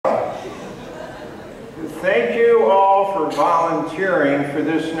Thank you all for volunteering for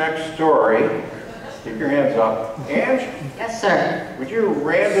this next story. Keep your hands up. Ange? Yes, sir. Would you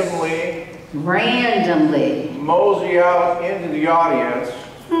randomly mosey out into the audience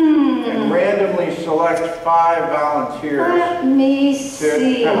and randomly select 5 volunteers Let me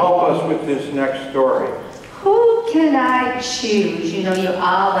see. to help us with this next story? Who can I choose? You know, you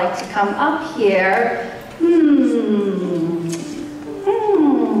all like to come up here.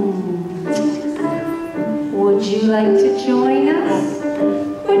 Would you like to join us?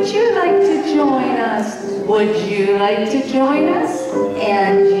 Would you like to join us? Would you like to join us?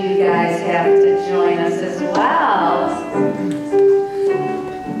 And you guys have to join us as well.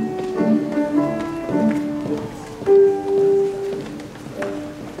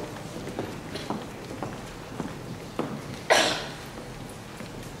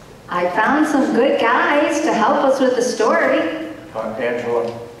 I found some good guys to help us with the story.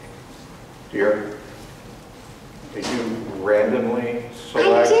 Angela, dear, did you randomly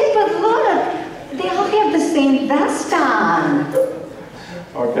select? I did, but look, they all have the same vest on.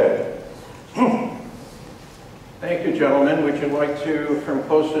 Okay. Thank you, gentlemen. Would you like to, from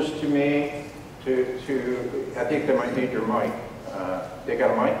closest to me, I think they might need your mic. They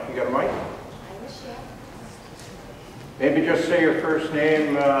got a mic? You got a mic? Maybe just say your first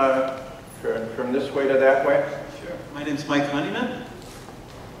name from this way to that way. Sure. My name's Mike Honeyman.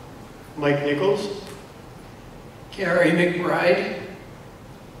 Mike Nichols. Carrie McBride.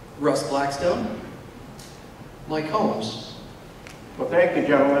 Russ Blackstone. Mike Holmes. Well, thank you,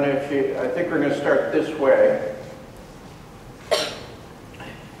 gentlemen. I think we're going to start this way.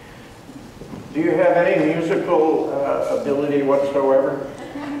 Do you have any musical ability whatsoever?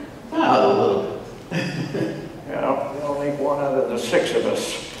 A little. You know, we only 1 out of the 6 of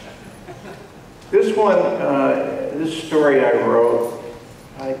us. This one, this story I wrote,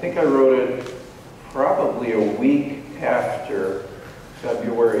 I think I wrote it probably a week after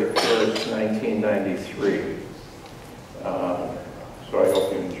February 1st, 1993. So I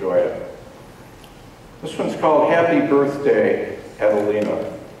hope you enjoy it. This one's called Happy Birthday,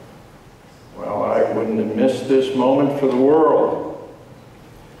 Adelina. Well, I wouldn't have missed this moment for the world.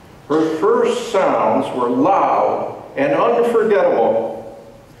 Her first sounds were loud and unforgettable.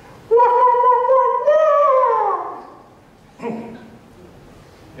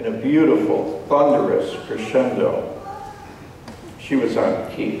 In a beautiful, thunderous crescendo. She was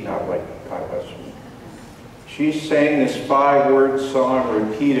on key, not like I was. She sang this 5-word song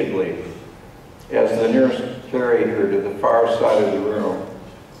repeatedly as the nurse carried her to the far side of the room.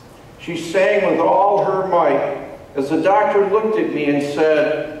 She sang with all her might as the doctor looked at me and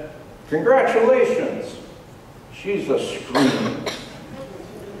said, "Congratulations." She's a scream.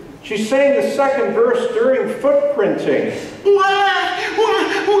 She sang the 2nd verse during footprinting.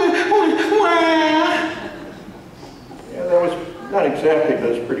 Yeah, that was not exactly, but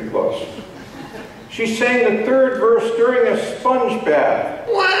it's pretty close. She sang the 3rd verse during a sponge bath.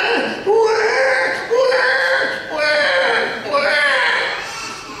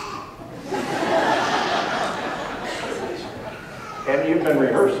 And you've been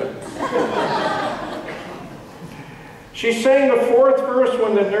rehearsing. She sang the 4th verse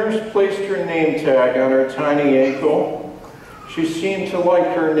when the nurse placed her name tag on her tiny ankle. She seemed to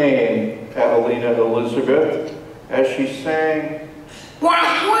like her name, Adelina Elizabeth, as she sang,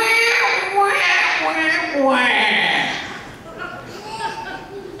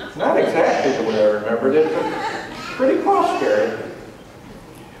 not exactly the way I remembered it, but pretty close, Gary.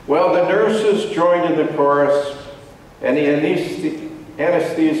 Well, the nurses joined in the chorus, and the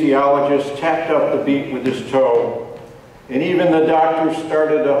anesthesiologist tapped up the beat with his toe. And even the doctor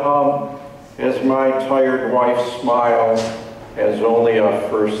started to hum as my tired wife smiled, as only a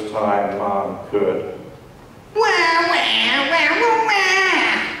first-time mom could.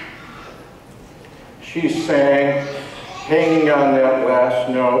 She sang, hanging on that last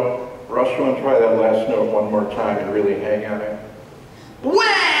note. Russ, you want to try that last note one more time and really hang on it?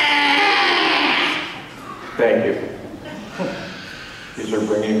 Thank you. These are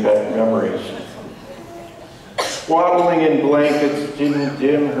bringing back memories. Swaddling in blankets didn't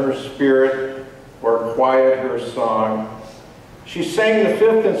dim her spirit or quiet her song. She sang the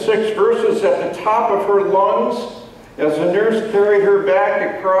 5th and 6th verses at the top of her lungs as the nurse carried her back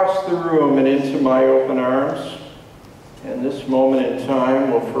across the room and into my open arms. And this moment in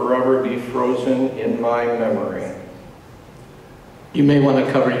time will forever be frozen in my memory. You may want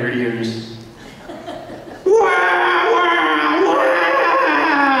to cover your ears.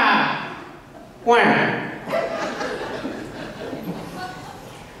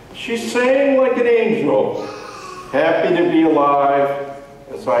 She sang like an angel, happy to be alive,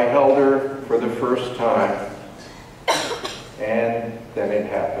 as as I held her for the first time, and then it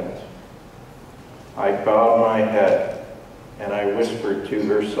happened. I bowed my head and I whispered to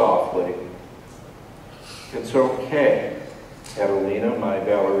her softly, "It's okay, Catalina, my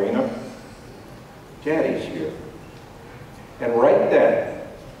ballerina. Daddy's here." And right then,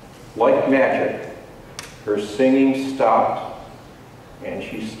 like magic, her singing stopped and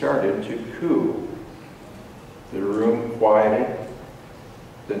she started to coo. The room quieted.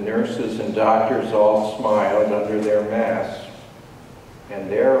 The nurses and doctors all smiled under their masks, and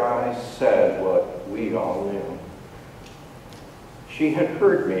their eyes said what we all knew. She had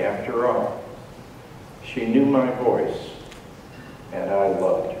heard me after all. She knew my voice, and I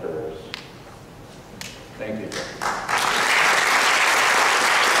loved hers. Thank you.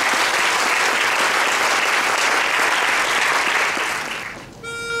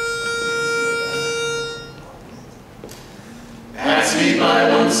 Pass me by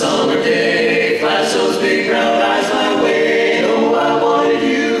one summer day, flash those big brown eyes my way. Oh, I wanted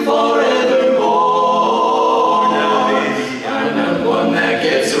you forevermore. Now, baby, I'm not one that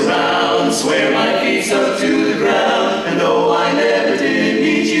gets around, swear my feet's up to the ground, and though I never did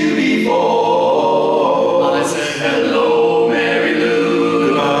meet you before, I said hello, Mary Lou.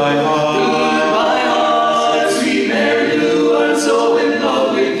 Goodbye, heart. Goodbye, heart. Sweet Mary Lou, I'm so in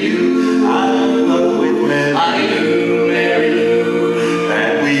love with you. I'm in love with Mary. I knew Mary Lou,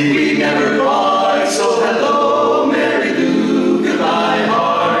 that we never part. So hello, Mary Lou. Goodbye,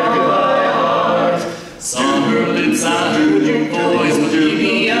 heart. Goodbye, heart. Summer lips, I heard your voice, but to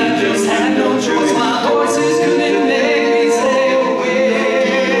me, I just had no choice. My voices couldn't make me stay away.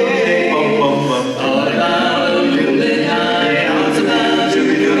 Thought about a moonlit night, arms around you,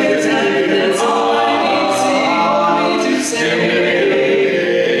 moonlit night. That's all I need to say.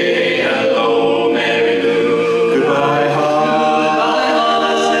 Hello, Mary Lou. Goodbye, heart. Goodbye,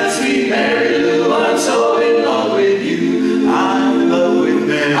 heart. Sweet Mary Lou, I'm so in love with you. I'm in love with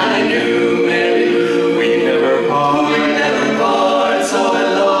Mary. I knew Mary Lou, we never part. We never part. So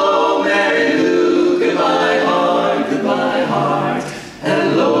hello, Mary Lou. Goodbye, heart. Goodbye, heart.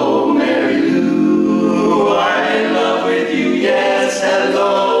 Hello, Mary Lou. I'm in love with you. Yes,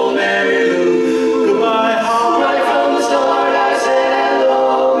 hello, Mary Lou. Goodbye, heart. Right from the start, I said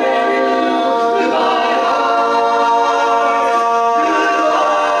hello, Mary Lou. Goodbye,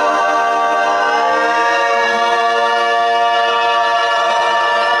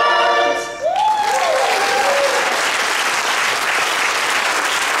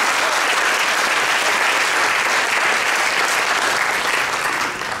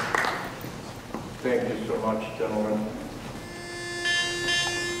 Thank you so much, gentlemen.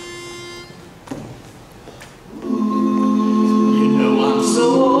 You know I'm so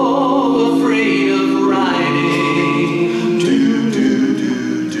afraid of writing.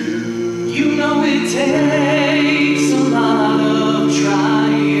 You know it takes a lot of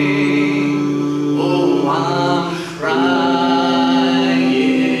trying. Oh, I'm crying.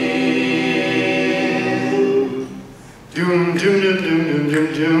 Doom, doom, doom, doom,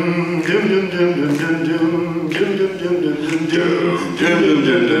 doom, doom, doom, doom, doom, doom, doom, doom, doom, doom,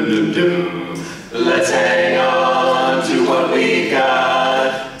 doom, doom, doom, doom. Let's hang on to what we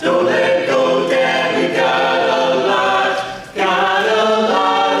got. Don't let go, Dad. We got a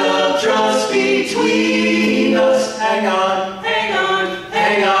lot of trust between us. Hang on, hang on,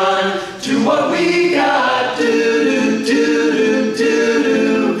 hang on to what we got. Do do do do do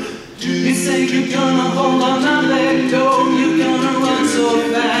do. You say you're gonna hold on, not let go. You're gonna run so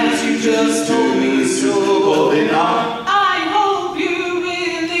fast. You just told me so. Holding on. I hope you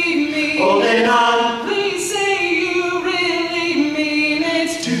really mean. Holding on. Please say you really mean it.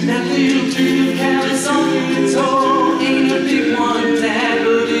 That little tube carries on your toe. Ain't a big one, Dad,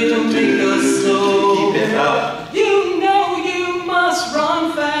 but it'll make us slow. Keep it up. You know you must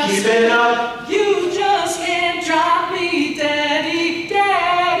run fast. Keep it up. You just can't drop me, Daddy,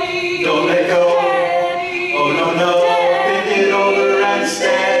 Daddy. Don't let go. Daddy, oh no, no. Daddy. Pick it over and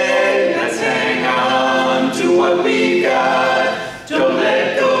stay. Let's hang on to what we got. Don't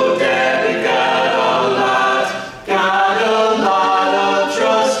let go, Dad. We got a lot of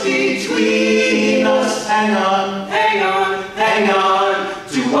trust between us. Hang on, hang on, hang on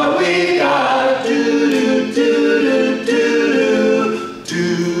to what we got. Do do do do do do do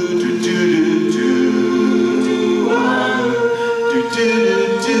do do do do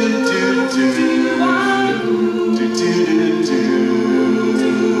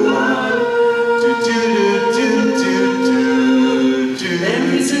do do. There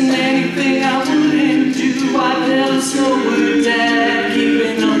isn't anything I wouldn't do. I'd never slow her down,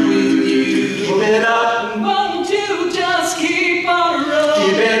 keeping up with you. Keep it up. Won't you just keep on rolling?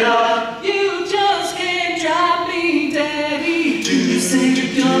 Keep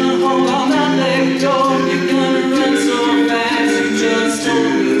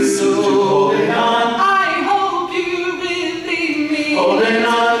holding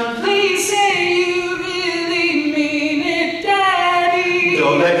on. Please say you really mean it, Daddy.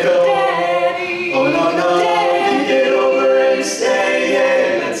 Don't let go. Daddy. Oh no, no, Daddy. you get over and stay.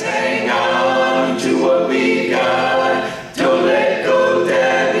 Yeah, let's hang on to what we got. Don't let go,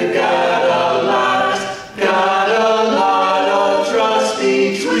 Dad. We've got a lot of trust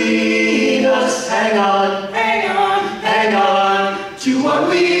between us. Hang on, hang on, hang on to what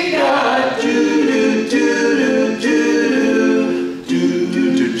we got. Do do do do do do do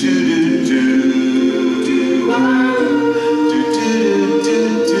do do do do do.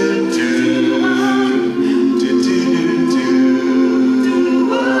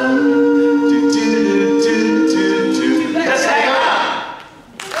 Let's hang on!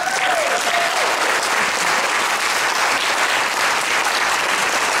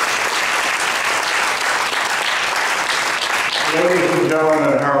 Ladies and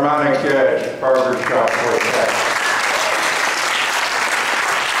gentlemen, Harmonic Edge, Barbershop Quartet.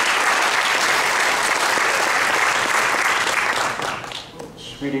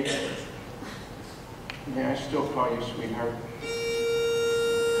 Sweetie, may I still call you sweetheart?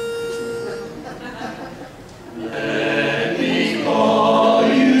 Let me call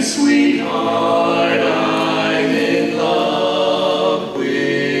you sweetheart, I'm in love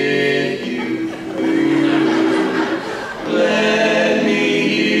with you. Let me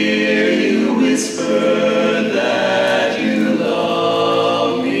hear you whisper that you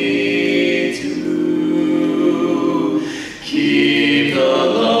love me too. Keep the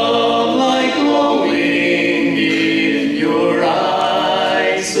love like glowing in your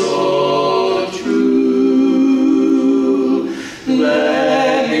eyes so true.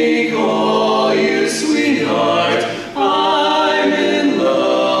 Let me call you sweetheart, I'm in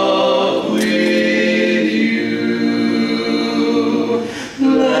love with you.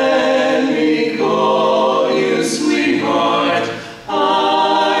 Let me call you sweetheart,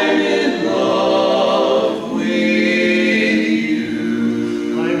 I'm in love with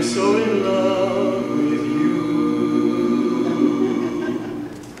you. I'm so in love with you.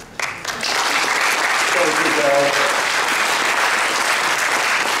 Thank you, guys.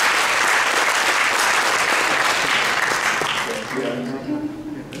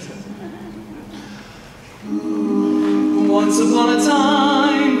 Once upon a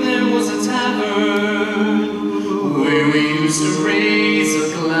time, there was a tavern where we used to raise a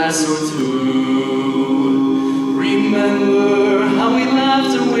glass or two. Remember how we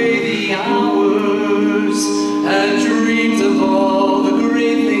laughed away the hours and dreamed of all the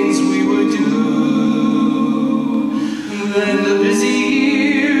great things we would do. Then the busy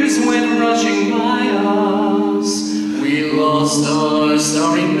years went rushing by us. We lost our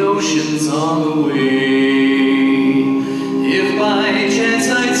starry notions on the way. If by chance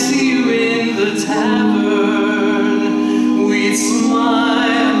I'd see you in the tavern, we'd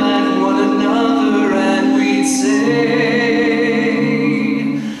smile at one another and we'd say,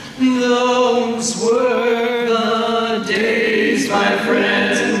 those were the days, my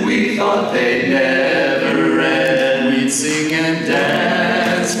friends, and we thought they'd never end. And we'd sing and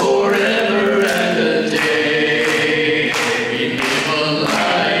dance forever and a day. We live a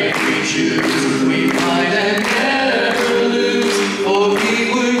life we choose, we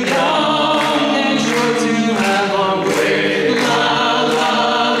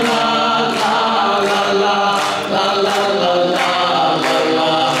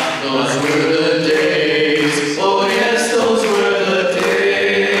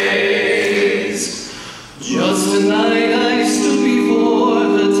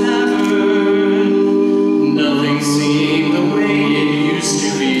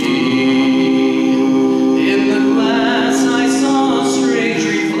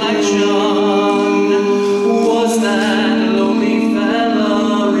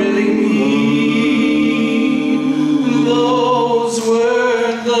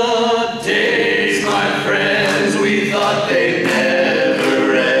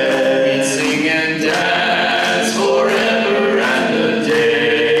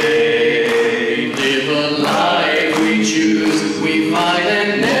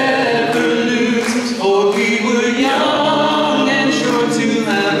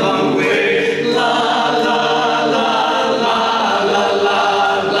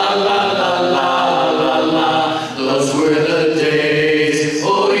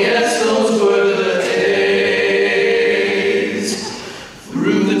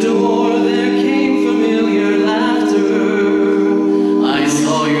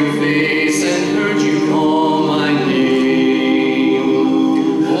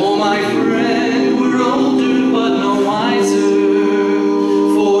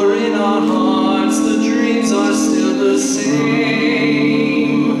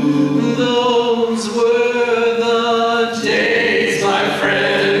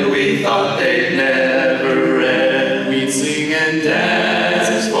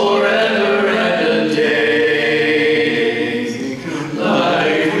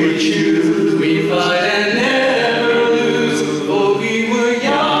we choose, we fight and never lose. For we were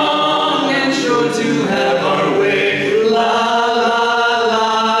young and sure to have our way. La la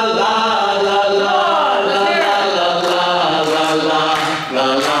la la la la la la la la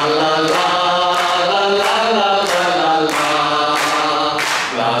la la la la.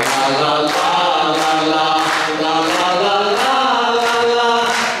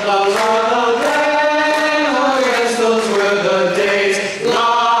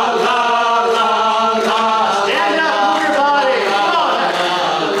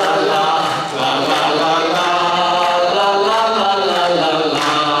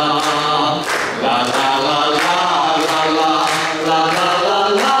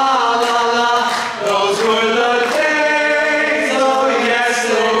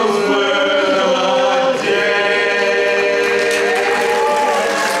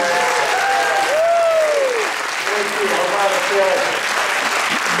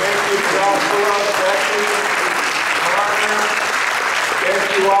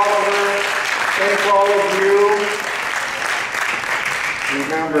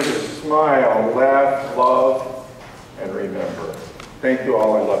 Remember to smile, laugh, love, and remember. Thank you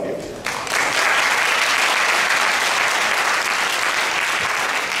all. I love you.